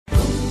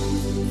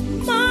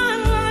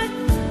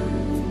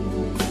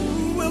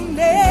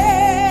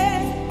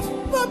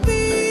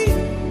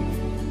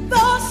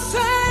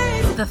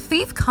the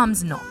thief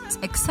comes not,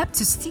 except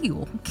to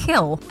steal,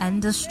 kill,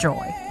 and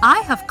destroy. I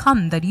have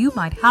come that you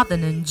might have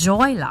and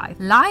enjoy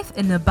life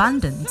in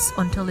abundance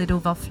until it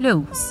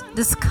overflows.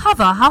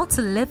 Discover how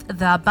to live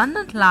the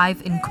abundant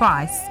life in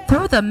Christ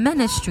through the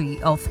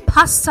ministry of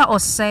Pastor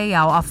Osei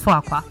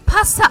Afuakwa.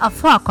 Pastor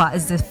Afuakwa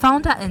is the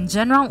founder and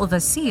general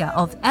overseer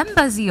of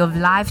Embassy of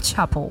Life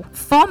Chapel,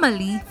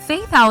 formerly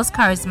Faith House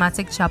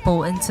Charismatic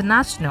Chapel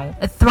International,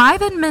 a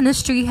thriving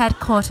ministry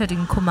headquartered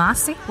in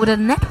Kumasi with a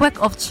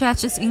network of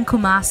churches in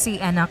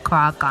Kumasi and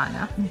Accra,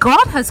 Ghana.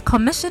 God has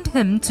commissioned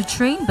him to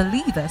train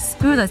believers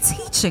through the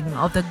teaching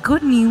of the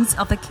good news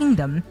of the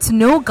kingdom to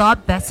know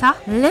God better,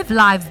 live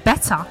life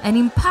better, and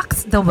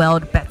impact the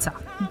world better.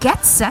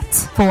 Get set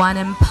for an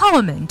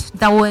empowerment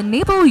that will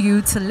enable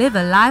you to live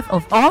a life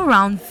of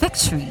all-round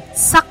victory,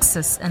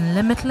 success, and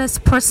limitless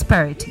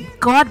prosperity.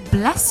 God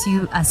bless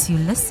you as you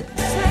listen.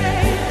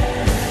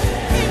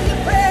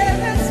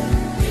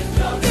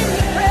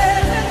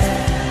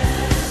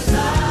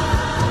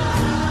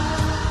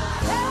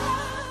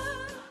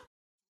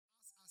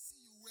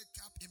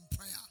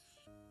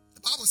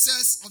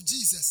 Says of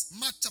Jesus,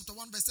 Mark chapter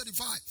 1 verse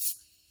 35.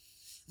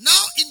 Now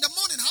in the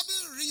morning,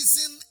 having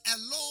risen a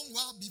long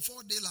while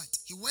before daylight,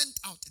 he went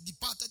out,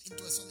 departed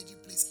into a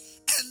solitary place,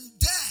 and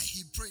there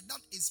he prayed.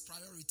 That is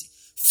priority.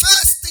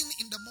 First thing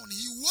in the morning,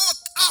 he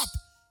woke up.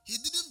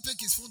 He didn't pick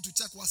his phone to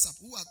check WhatsApp.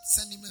 Who had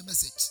sent him a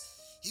message?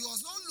 He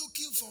was not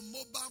looking for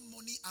mobile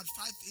money at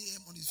 5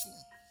 a.m. on his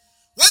phone.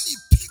 When he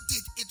picked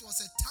it, it was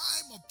a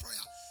time of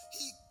prayer.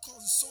 He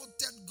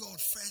consulted God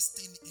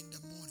first thing in the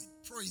morning.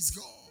 Praise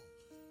God.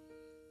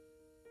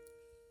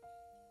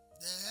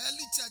 The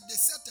early church, they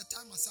set a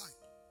time aside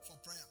for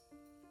prayer.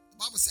 The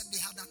Bible said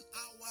they had an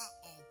hour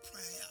of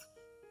prayer.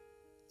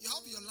 You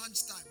have your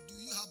lunch time. Do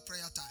you have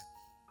prayer time?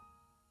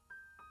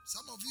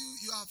 Some of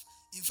you have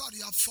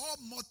 4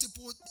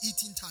 multiple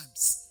eating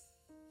times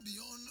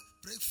beyond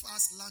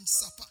breakfast, lunch,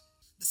 supper.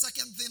 The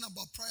second thing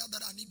about prayer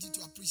that I need you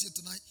to appreciate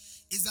tonight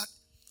is that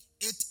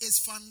it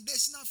is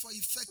foundational for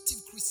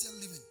effective Christian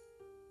living.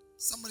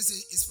 Somebody say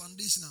it's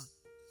foundational.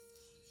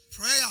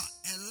 Prayer,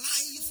 a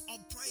life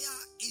of prayer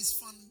is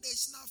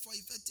foundational for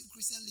effective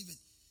Christian living.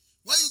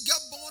 When you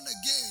get born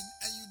again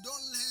and you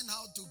don't learn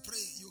how to pray,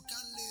 you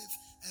can't live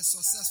a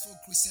successful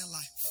Christian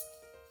life.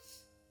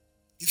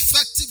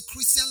 Effective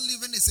Christian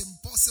living is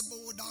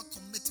impossible without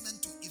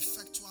commitment to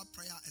effectual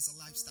prayer as a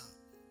lifestyle.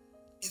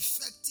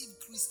 Effective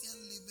Christian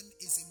living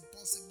is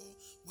impossible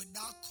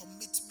without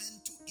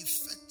commitment to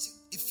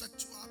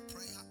effectual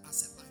prayer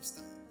as a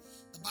lifestyle.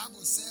 The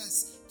Bible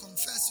says,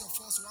 confess your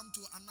faults one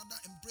to another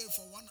and pray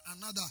for one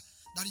another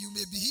that you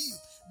may be healed.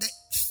 The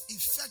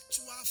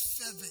effectual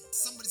fervent,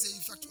 somebody say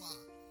effectual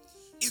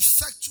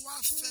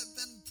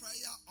fervent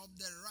prayer of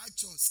the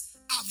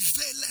righteous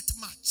availeth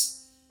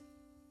much.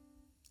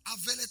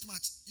 Availeth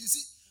much. You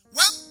see,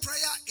 when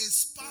prayer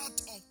is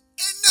part of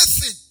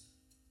anything,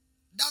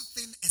 that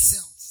thing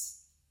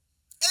excels.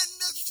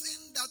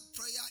 Anything that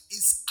prayer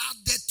is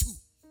added to.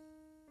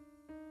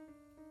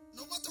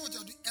 No matter what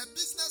you're doing, a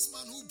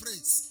businessman who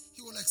prays,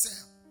 he will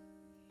excel.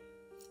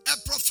 A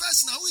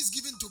professional who is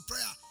given to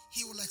prayer,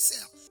 he will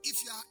excel.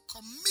 If you are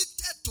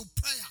committed to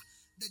prayer,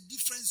 the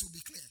difference will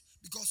be clear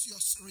because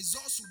your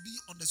results will be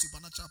on the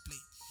supernatural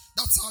plane.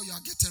 That's how you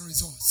are getting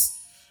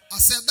results. I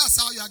said that's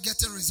how you are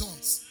getting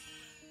results.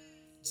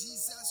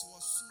 Jesus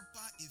was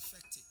super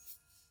effective.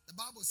 The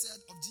Bible said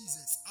of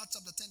Jesus, Acts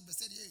chapter 10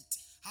 verse 38,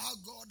 how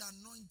God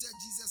anointed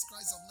Jesus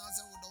Christ of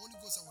Nazareth with the Holy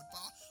Ghost and with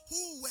power,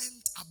 who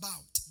went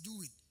about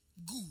doing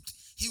good.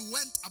 He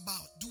went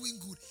about doing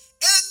good.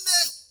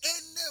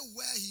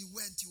 Anywhere he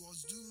went, he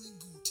was doing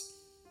good.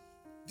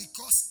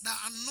 Because the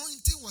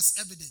anointing was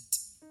evident.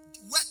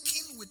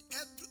 Working with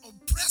every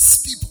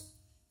oppressed people.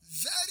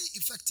 Very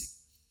effective.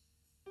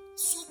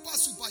 Super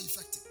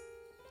effective.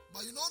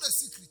 But you know the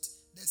secret?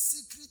 The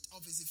secret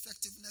of his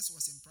effectiveness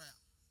was in prayer.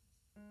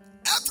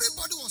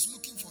 Everybody was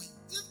looking for him.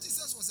 If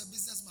Jesus was a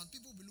businessman,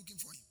 people would be looking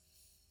for him.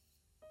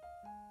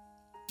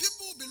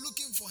 People would be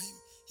looking for him.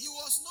 He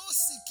was not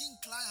seeking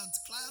clients.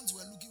 Clients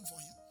were looking for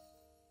him.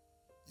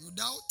 You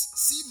doubt?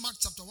 See Mark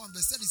chapter 1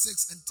 verse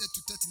 36 and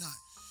 39.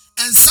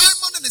 And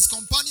Simon and his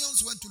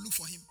companions went to look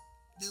for him.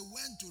 They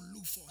went to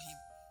look for him.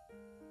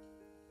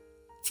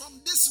 From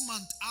this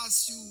month,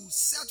 as you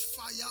set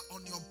fire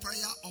on your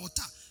prayer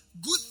altar,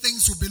 good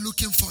things will be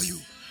looking for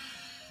you.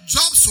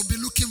 Jobs will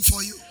be looking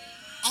for you.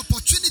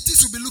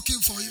 Opportunities will be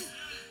looking for you.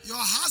 Your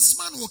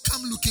husband will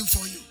come looking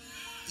for you.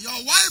 Your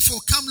wife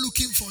will come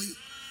looking for you.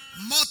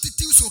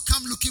 Multitudes will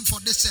come looking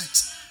for this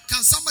church.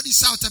 Can somebody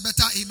shout a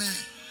better amen?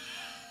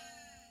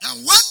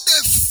 And when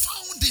they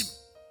found him,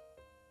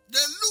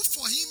 they looked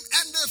for him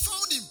and they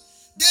found him.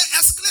 They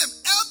exclaimed,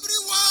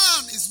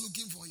 everyone is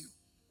looking for you.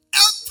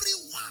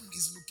 Everyone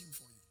is looking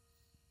for you.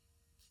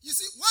 You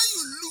see, when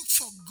you look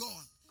for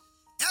God,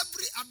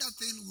 every other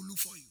thing will look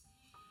for you.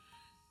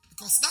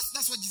 Because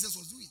that's what Jesus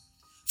was doing.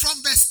 From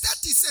verse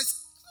 30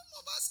 says, some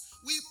of us,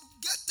 we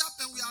get up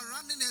and we are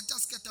running a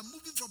task and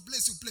moving from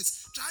place to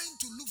place, trying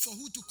to look for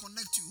who to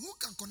connect you. Who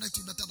can connect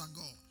you better than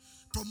God?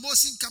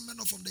 promotion coming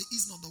up from the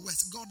east nor the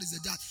west. God is a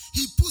judge.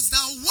 He puts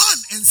down one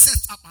and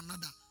sets up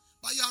another.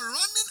 But you are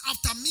running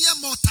after mere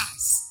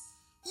mortals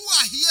who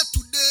are here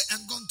today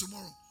and gone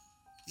tomorrow.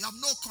 You have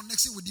no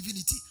connection with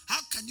divinity.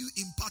 How can you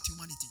impart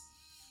humanity?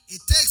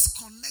 It takes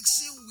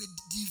connection with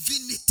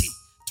divinity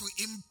to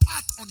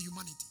impart on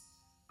humanity.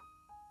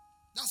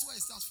 That's where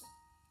it starts from.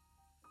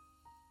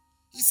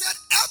 He said,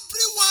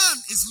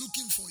 everyone is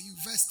looking for you.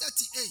 Verse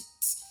 38.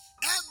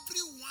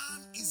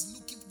 Everyone is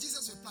looking.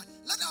 Jesus replied,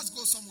 let us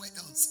go somewhere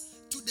else,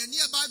 to the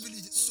nearby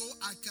village, so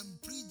I can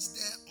preach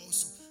there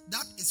also.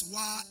 That is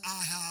why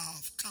I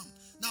have come.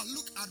 Now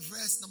look at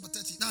verse number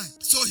 39.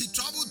 So he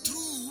traveled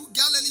through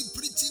Galilee,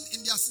 preaching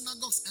in their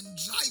synagogues and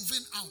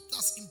driving out.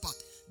 That's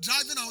impact.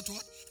 Driving out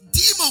what?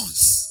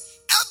 Demons.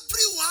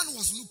 Everyone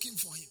was looking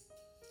for him.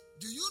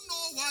 Do you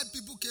know why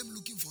people came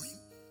looking for him?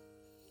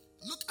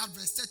 Look at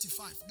verse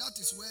 35. That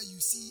is where you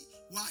see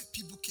why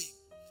people came.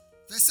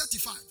 Verse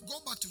 35. Go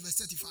back to verse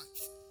 35.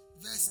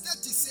 Verse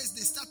 30 says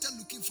they started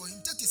looking for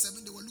him.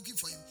 37, they were looking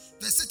for him.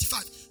 Verse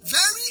 35.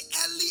 Very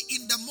early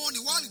in the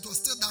morning, while it was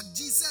still dark,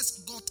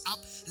 Jesus got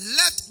up,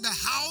 left the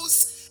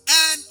house,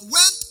 and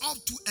went up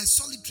to a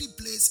solitary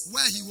place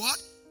where he what?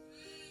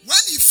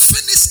 When he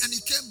finished and he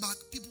came back,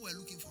 people were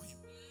looking for him.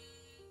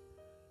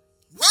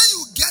 When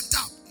you get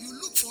up, you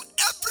look for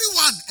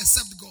everyone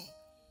except God.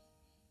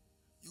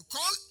 You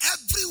call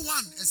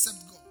everyone except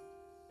God.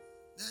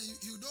 Then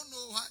you don't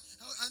know why.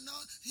 And now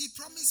he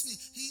promised me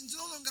he's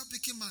no longer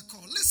picking my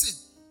call. Listen,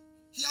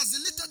 he has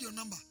deleted your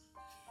number.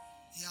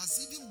 He has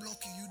even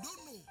blocked you. You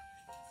don't know. No.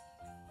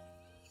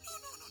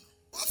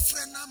 What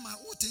friend am I?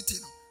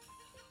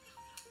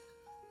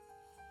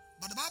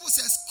 But the Bible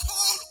says,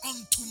 call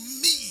unto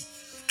me,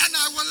 and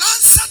I will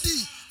answer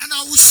thee, and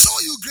I will show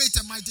you great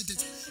and mighty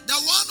things. The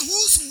one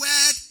whose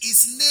word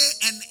is nay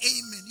and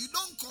amen. You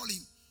don't call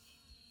him.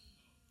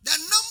 The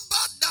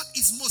number that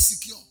is most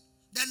secure,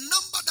 the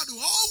number that will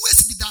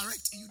always be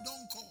direct, you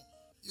don't call.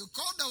 You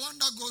call the one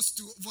that goes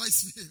to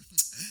voicemail.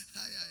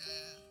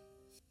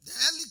 The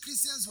early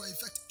Christians were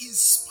affected in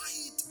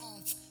spite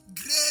of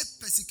great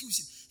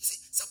persecution. You see,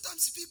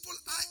 sometimes people,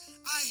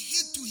 I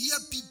hate to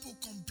hear people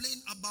complain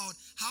about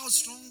how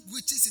strong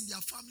witches in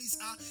their families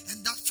are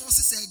and that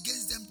forces are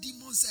against them,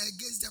 demons are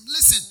against them.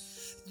 Listen,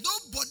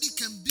 nobody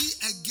can be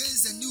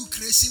against the new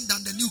creation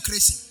than the new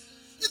creation.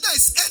 If there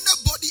is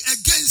anybody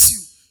against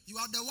you, you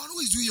are the one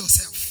who is doing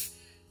yourself.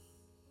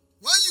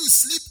 When you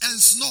sleep and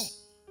snore,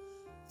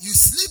 you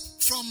sleep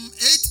from 8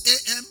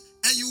 a.m.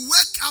 and you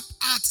wake up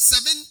at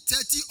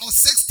 7:30 or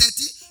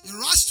 6:30, you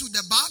rush to the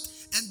bath,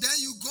 and then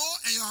you go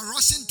and you are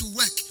rushing to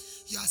work.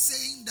 You are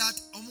saying that,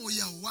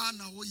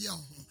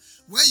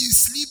 when you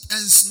sleep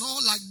and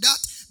snore like that,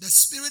 the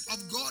Spirit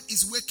of God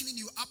is wakening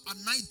you up at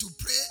night to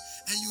pray,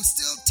 and you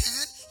still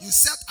turn, you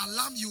set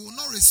alarm, you will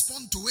not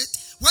respond to it.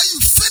 When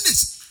you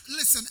finish,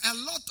 listen, a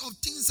lot of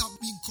things have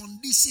been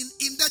conditioned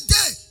in the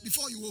day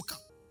before you woke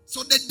up.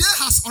 So the day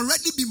has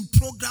already been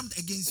programmed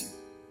against you.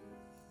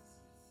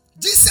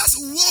 Jesus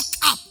woke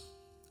up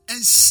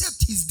and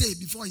shaped his day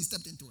before he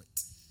stepped into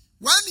it.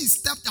 When he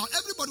stepped out,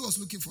 everybody was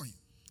looking for him.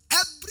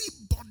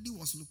 Everybody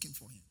was looking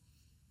for him.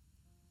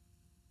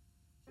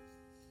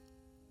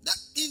 That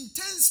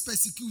intense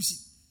persecution.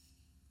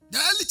 The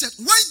early church,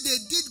 when they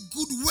did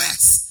good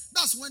works,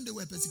 that's when they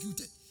were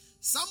persecuted.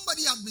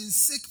 Somebody had been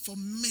sick for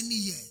many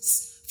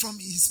years from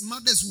his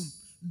mother's womb.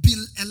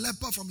 Bill, a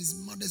leper from his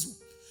mother's womb.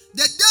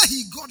 The day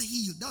he got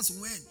healed, that's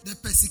when the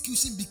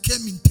persecution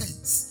became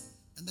intense.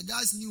 And the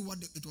guys knew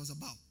what it was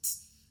about.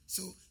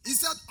 So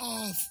instead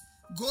of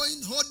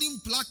holding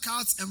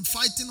placards and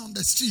fighting on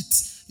the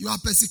streets, you are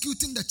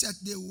persecuting the church.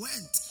 They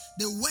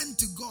went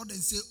to God and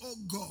said, oh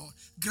God,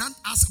 grant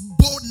us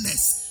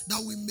boldness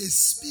that we may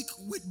speak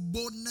with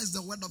boldness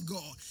the word of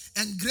God.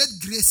 And great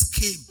grace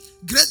came,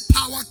 great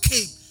power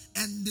came,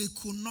 and they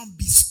could not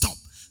be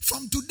stopped.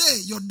 From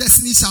today, your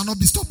destiny shall not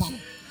be stoppable.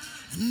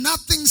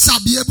 Nothing shall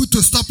be able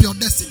to stop your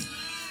destiny.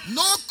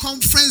 No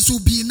conference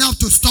will be enough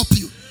to stop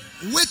you.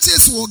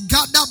 Witches will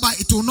gather, but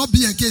it will not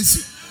be against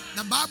you.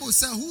 The Bible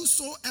says,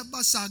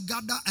 whosoever shall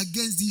gather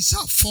against thee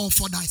shall fall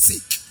for thy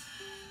sake.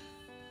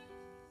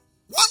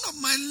 One of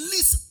my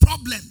least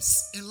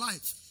problems in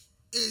life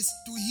is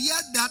to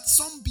hear that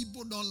some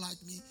people don't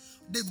like me.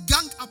 They've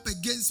ganged up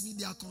against me.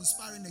 They are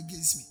conspiring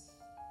against me.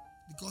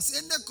 Because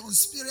any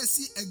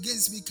conspiracy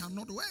against me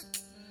cannot work.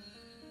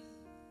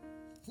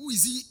 Who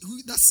is he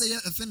who that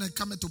saith a thing and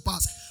cometh to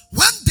pass?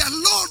 When the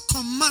Lord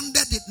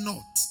commanded it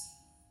not,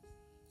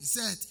 he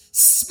said,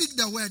 speak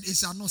the word, it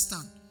shall not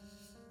stand.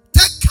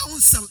 Take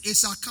counsel, it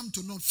shall come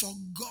to naught, for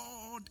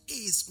God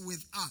is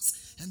with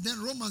us. And then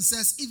Romans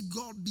says, if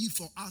God be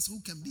for us, who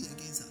can be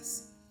against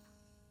us?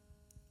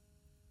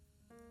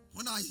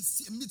 When I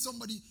meet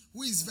somebody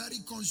who is very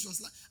conscious,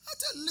 like I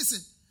tell you,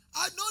 listen,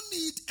 I don't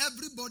need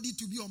everybody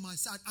to be on my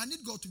side. I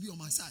need God to be on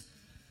my side.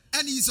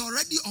 And he's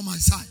already on my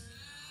side.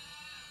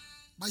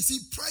 But you see,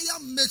 prayer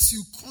makes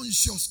you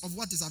conscious of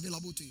what is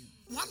available to you.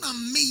 One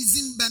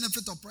amazing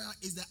benefit of prayer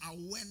is the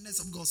awareness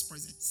of God's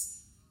presence.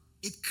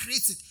 It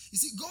creates it. You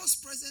see, God's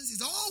presence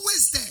is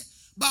always there,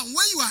 But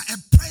when you are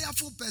a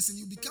prayerful person,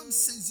 you become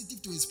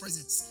sensitive to his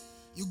presence.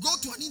 You go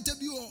to an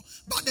interview,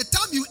 but the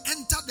time you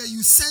enter there,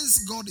 you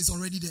sense God is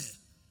already there.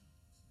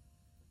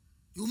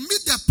 You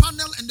meet the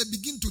panel and they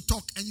begin to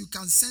talk, and you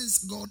can sense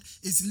God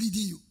is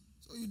leading you.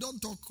 So you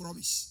don't talk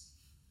rubbish.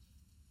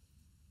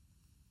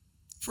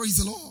 Praise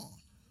the Lord.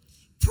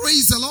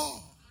 Praise the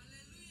Lord.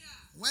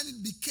 Hallelujah. When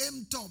it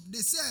became tough, they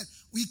said,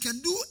 we can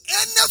do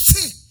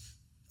anything,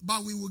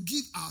 but we will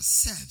give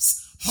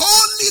ourselves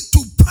wholly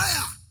to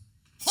prayer.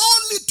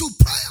 Wholly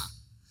to prayer.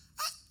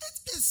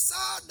 It is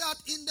sad that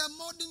in the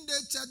modern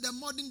day church, the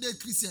modern day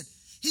Christian,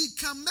 he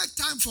can make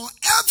time for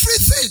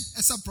everything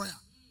except prayer.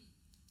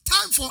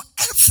 Time for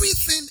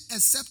everything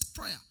except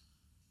prayer.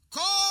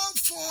 Call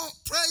for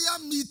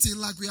prayer meeting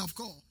like we have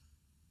called.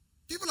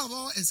 People have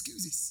all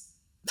excuses.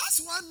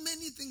 That's why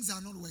many things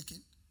are not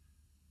working.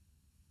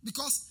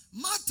 Because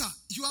matter,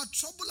 you are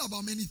troubled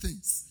about many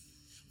things.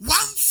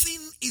 One thing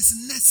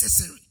is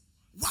necessary.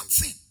 One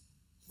thing.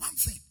 One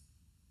thing.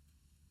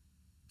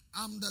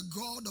 I'm the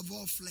God of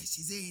all flesh.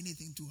 Is there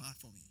anything too hard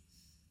for me?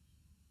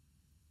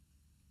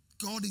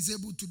 God is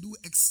able to do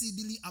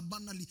exceedingly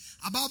abundantly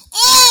above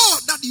all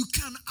that you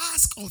can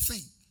ask or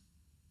think.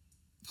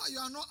 But you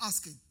are not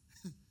asking.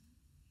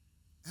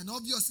 And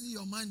obviously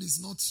your mind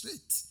is not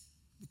straight.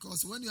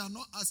 Because when you are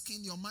not asking,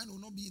 your mind will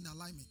not be in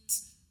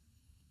alignment.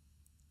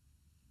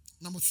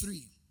 Number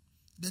 3,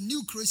 the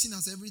new creation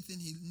has everything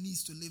he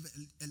needs to live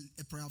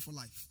a prayerful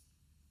life.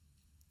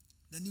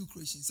 The new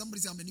creation. Somebody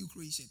say, I'm a new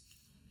creation.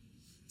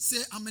 Say,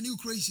 I'm a new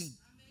creation.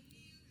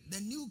 The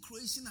new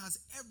creation has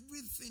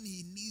everything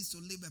he needs to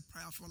live a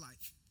prayerful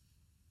life.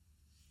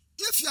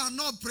 If you are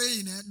not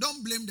praying,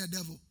 don't blame the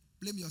devil.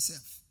 Blame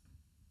yourself.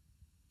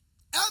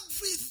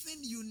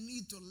 Everything you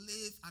need to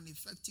live an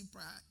effective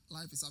prayer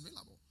life is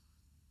available.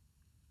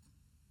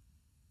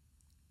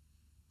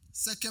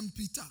 2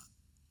 Peter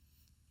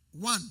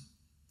 1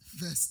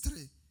 verse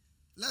 3.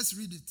 Let's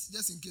read it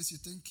just in case you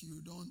think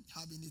you don't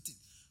have anything.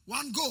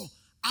 1 go.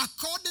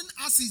 According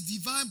as his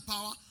divine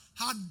power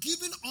had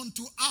given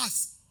unto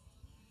us.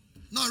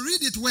 Now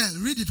read it well.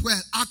 Read it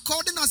well.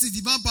 According as his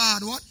divine power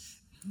had what?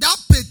 That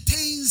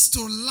pertains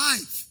to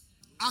life.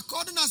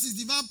 According as his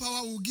divine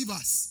power will give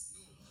us.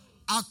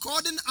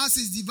 According as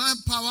his divine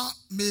power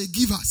may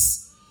give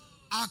us.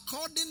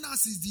 According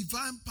as his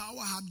divine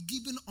power had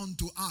given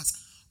unto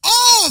us.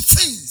 All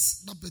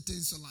things that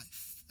pertains to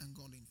life and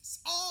godliness.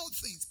 All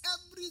things.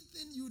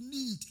 Everything you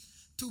need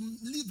to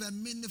live a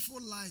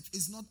meaningful life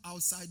is not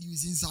outside you,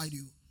 it's inside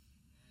you.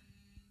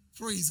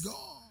 Praise God.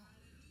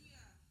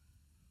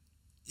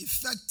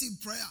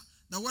 Effective prayer.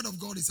 The word of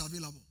God is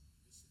available.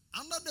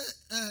 Under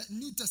the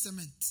New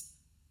Testament,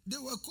 they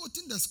were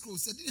quoting the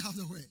scrolls. They didn't have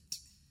the word.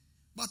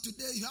 But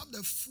today you have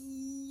the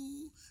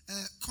full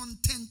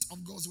content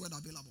of God's word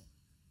available.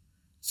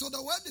 So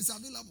the word is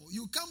available.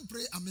 You can't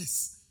pray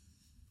amiss.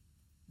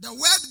 The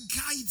word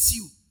guides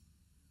you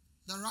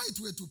the right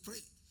way to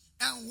pray.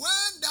 And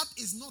when that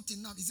is not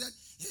enough, he said,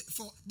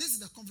 for this is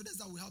the confidence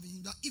that we have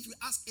in him, that if we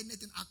ask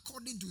anything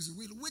according to his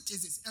will, which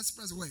is his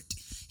express word,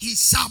 he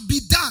shall be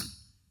done.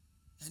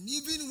 And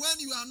even when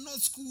you are not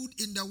schooled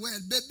in the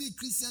word, baby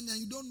Christian, and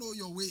you don't know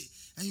your way,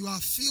 and you are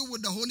filled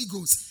with the Holy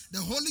Ghost,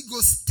 the Holy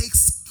Ghost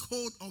takes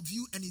hold of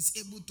you and is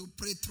able to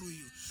pray through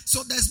you.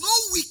 So there's no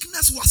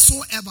weakness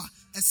whatsoever,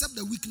 except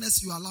the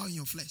weakness you allow in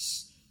your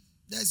flesh.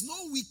 There's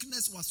no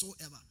weakness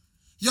whatsoever.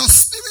 Your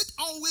spirit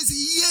always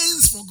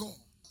yearns for God.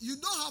 You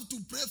don't have to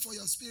pray for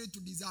your spirit to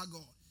desire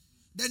God.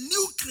 The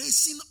new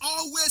creation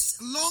always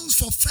longs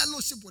for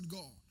fellowship with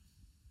God.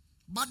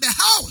 But the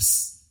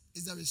house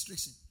is the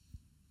restriction.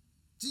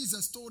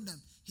 Jesus told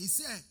them, he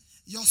said,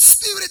 your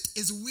spirit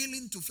is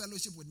willing to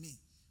fellowship with me,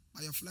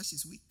 but your flesh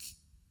is weak.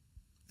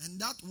 And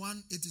that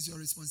one, it is your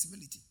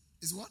responsibility.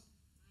 Is what?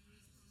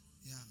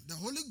 Yeah. The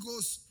Holy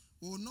Ghost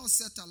will not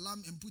set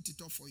alarm and put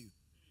it off for you.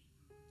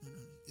 No.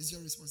 It's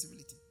your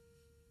responsibility.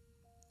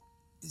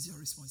 Is your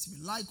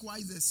responsibility.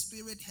 Likewise, the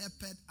Spirit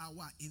helpeth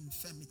our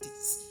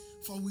infirmities.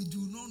 For we do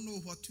not know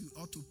what we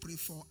ought to pray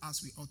for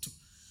as we ought to.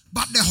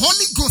 But the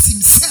Holy Ghost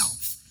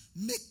himself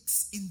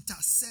makes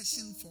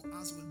intercession for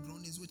us with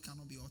groanings which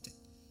cannot be uttered.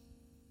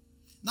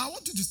 Now I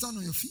want you to stand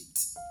on your feet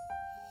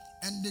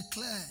and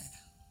declare,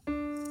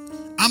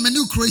 I'm a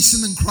new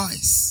creation in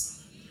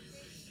Christ.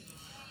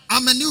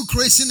 I'm a new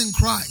creation in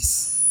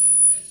Christ.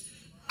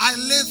 I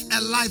live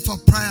a life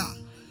of prayer.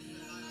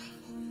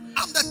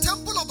 I'm the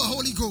temple of the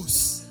Holy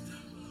Ghost,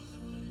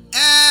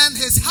 and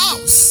his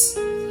house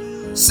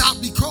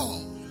shall be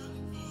called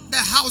the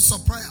house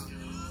of prayer.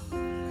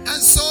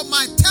 And so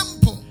my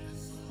temple,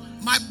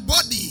 my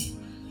body,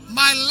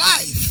 my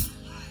life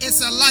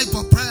is a life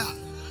of prayer.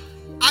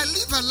 I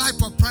live a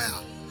life of prayer.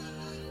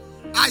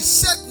 I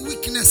shake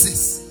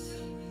weaknesses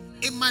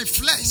in my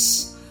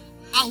flesh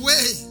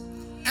away,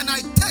 and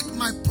I take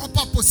my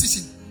proper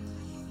position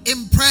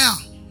in prayer.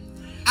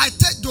 I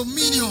take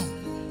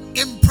dominion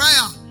in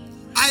prayer.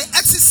 I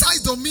exercise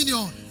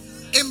dominion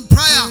in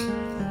prayer.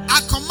 I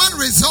command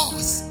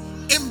results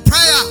in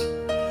prayer.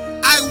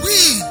 I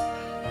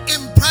win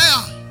in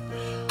prayer.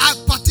 I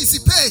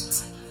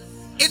participate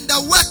in the the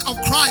work of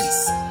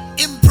Christ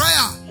in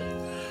prayer.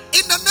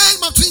 In the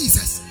name of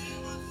Jesus,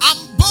 I'm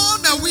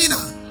born a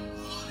winner,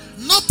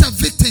 not a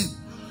victim.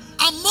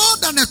 I'm more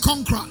than a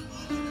conqueror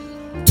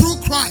through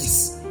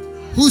Christ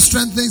who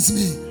strengthens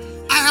me.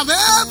 I have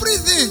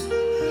everything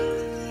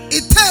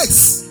it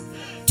takes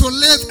to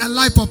live a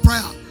life of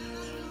prayer.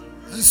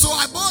 And so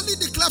I boldly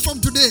declare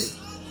from today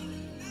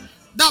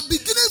that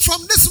beginning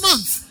from this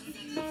month,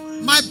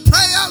 my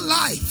prayer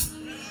life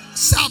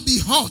shall be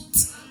hot.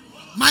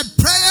 My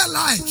prayer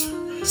life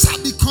shall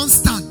be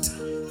constant.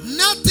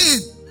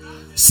 Nothing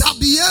shall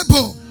be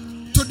able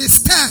to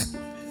disturb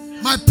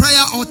my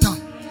prayer altar.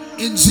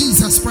 In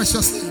Jesus'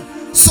 precious name,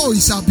 so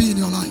it shall be in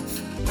your life.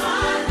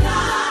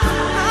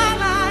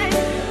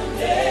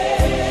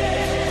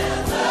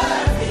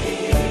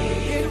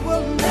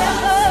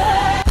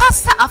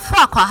 Pastor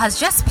Afrakwa has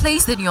just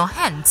placed in your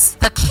hands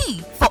the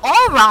key for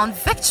all-round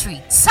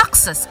victory,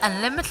 success,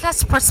 and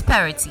limitless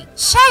prosperity.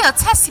 Share your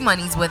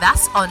testimonies with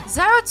us on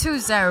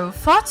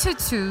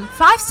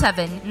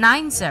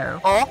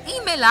 020-422-5790 or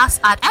email us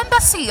at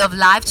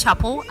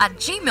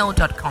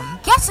embassyoflifechapel@gmail.com.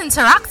 Get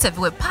interactive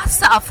with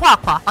Pastor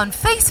Afrakwa on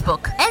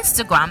Facebook,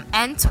 Instagram,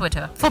 and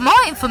Twitter. For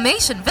more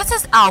information,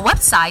 visit our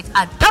website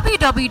at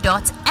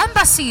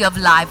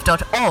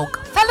www.embassyoflife.org.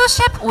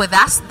 Fellowship with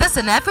us this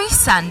and every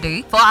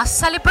Sunday for our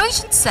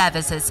celebration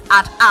services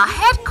at our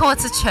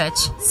headquarters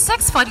church,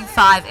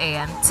 6:45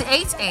 a.m. to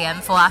 8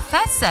 a.m. for our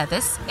first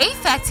service,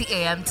 8:30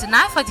 a.m. to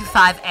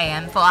 9:45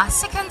 a.m. for our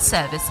second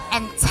service,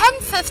 and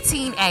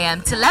 10:15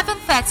 a.m. to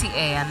 11:30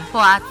 a.m. for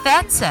our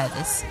third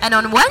service. And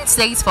on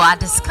Wednesdays for our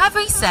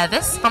discovery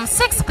service from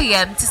 6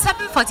 p.m. to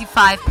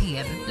 7:45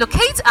 p.m.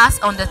 Locate us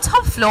on the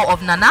top floor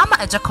of Nanama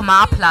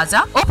Ejakoma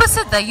Plaza,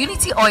 opposite the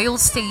Unity Oil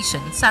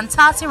Station,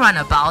 Santati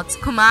Runabout,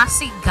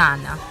 Kumasi,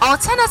 Ghana.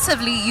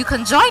 Alternatively, you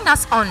can join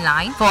us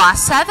online for our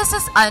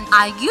services on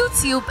our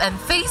YouTube and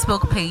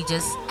Facebook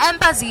pages,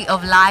 Embassy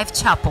of Life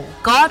Chapel.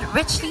 God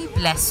richly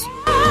bless you.